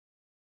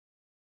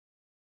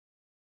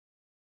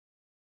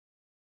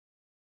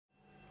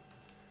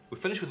We've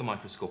finished with the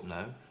microscope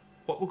now.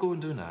 What we'll go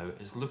and do now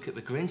is look at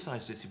the grain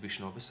size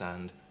distribution of the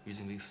sand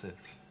using these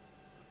sieves.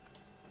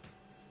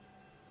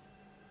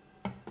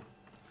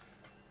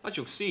 As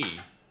you'll see,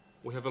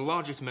 we have the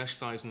largest mesh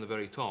size in the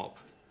very top,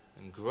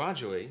 and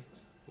gradually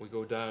we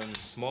go down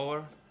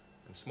smaller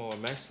and smaller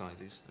mesh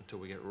sizes until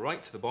we get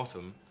right to the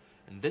bottom,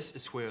 and this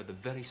is where the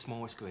very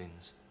smallest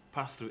grains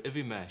pass through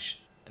every mesh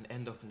and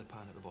end up in the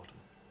pan at the bottom.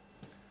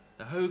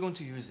 Now, how are we going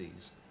to use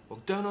these?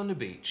 Well, down on the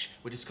beach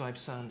we describe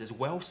sand as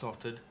well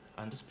sorted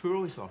and as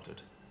poorly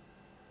sorted.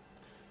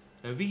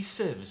 Now, these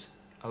sieves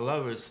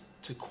allow us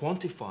to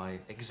quantify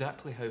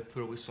exactly how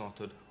poorly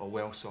sorted or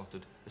well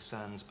sorted the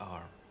sands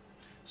are.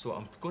 So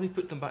I'm going to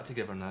put them back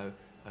together now,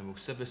 and we'll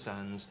sieve the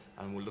sands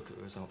and we'll look at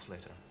the results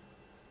later.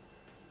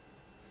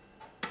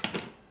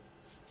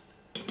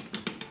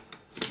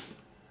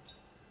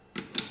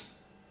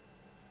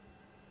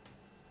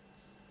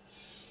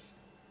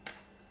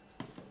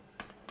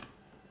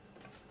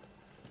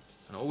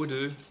 And all we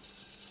do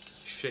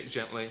is shake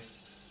gently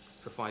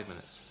for 5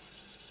 minutes.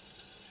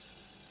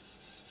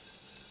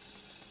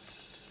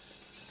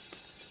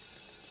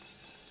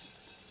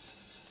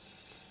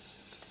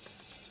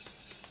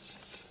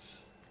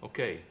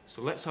 Okay,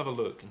 so let's have a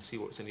look and see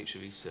what's in each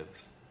of these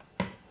sieves.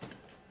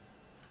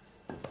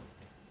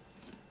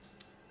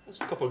 There's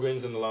a couple of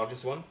grains in the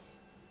largest one,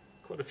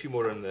 quite a few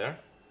more in there,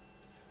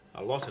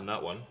 a lot in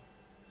that one,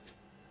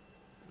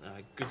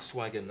 a good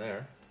swag in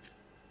there,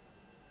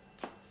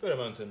 fair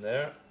amount in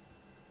there,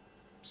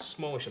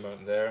 smallish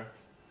amount there,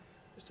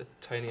 just a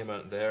tiny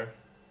amount there,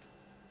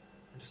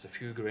 and just a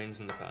few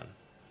grains in the pan.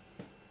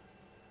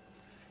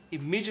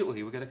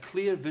 Immediately we get a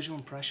clear visual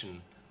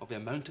impression of the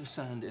amount of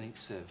sand in each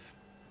sieve.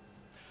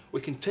 We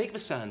can take the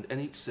sand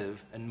in each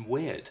sieve and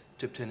weigh it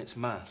to obtain its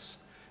mass,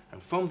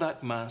 and from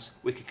that mass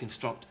we can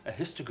construct a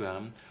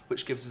histogram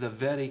which gives us a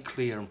very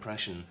clear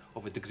impression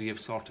of the degree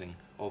of sorting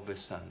of this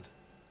sand.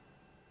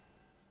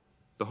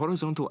 The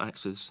horizontal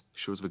axis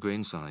shows the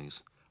grain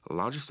size,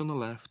 largest on the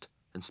left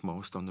and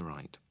smallest on the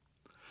right.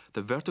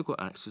 The vertical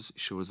axis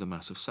shows the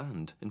mass of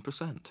sand in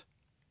percent.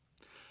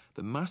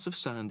 The mass of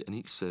sand in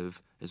each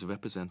sieve is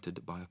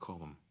represented by a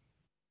column.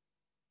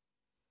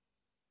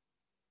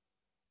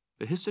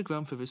 The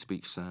histogram for this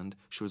beach sand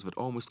shows that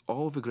almost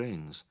all the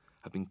grains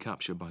have been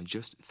captured by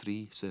just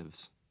 3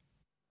 sieves.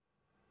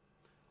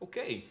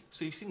 Okay,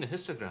 so you've seen the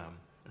histogram,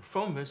 and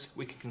from this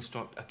we can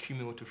construct a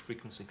cumulative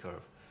frequency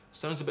curve.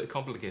 Sounds a bit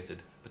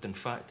complicated, but in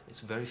fact it's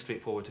very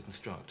straightforward to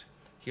construct.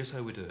 Here's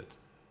how we do it.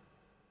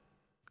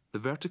 The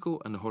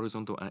vertical and the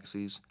horizontal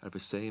axes are the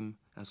same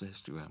as the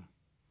histogram.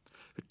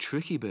 The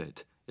tricky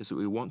bit is that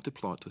we want to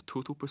plot the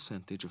total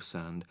percentage of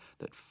sand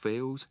that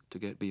fails to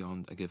get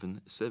beyond a given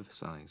sieve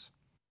size.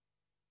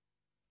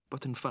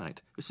 But in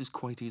fact, this is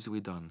quite easily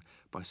done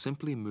by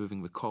simply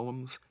moving the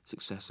columns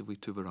successively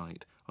to the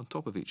right on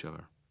top of each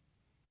other.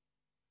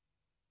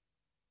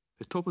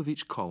 The top of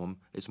each column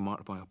is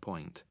marked by a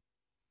point.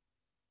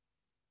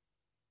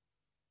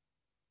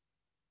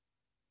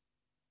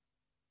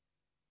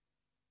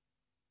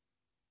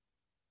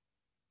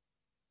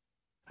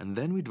 And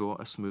then we draw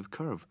a smooth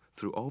curve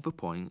through all the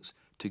points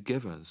to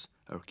give us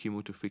our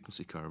cumulative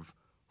frequency curve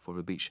for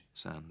the beach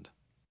sand.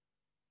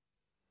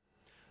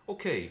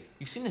 Okay,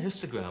 you've seen the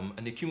histogram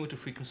and the cumulative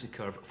frequency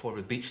curve for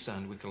the beach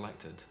sand we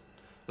collected.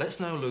 Let's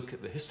now look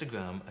at the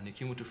histogram and the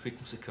cumulative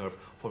frequency curve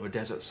for the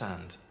desert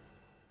sand.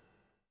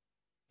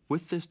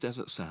 With this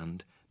desert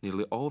sand,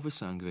 nearly all the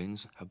sand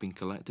grains have been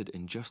collected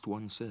in just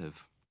one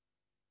sieve.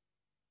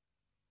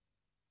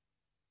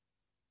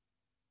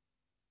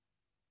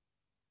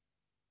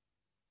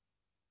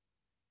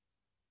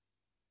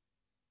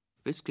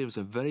 This gives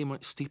a very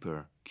much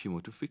steeper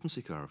cumulative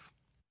frequency curve.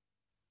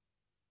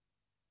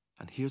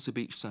 And here's the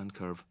beach sand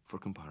curve for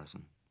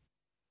comparison.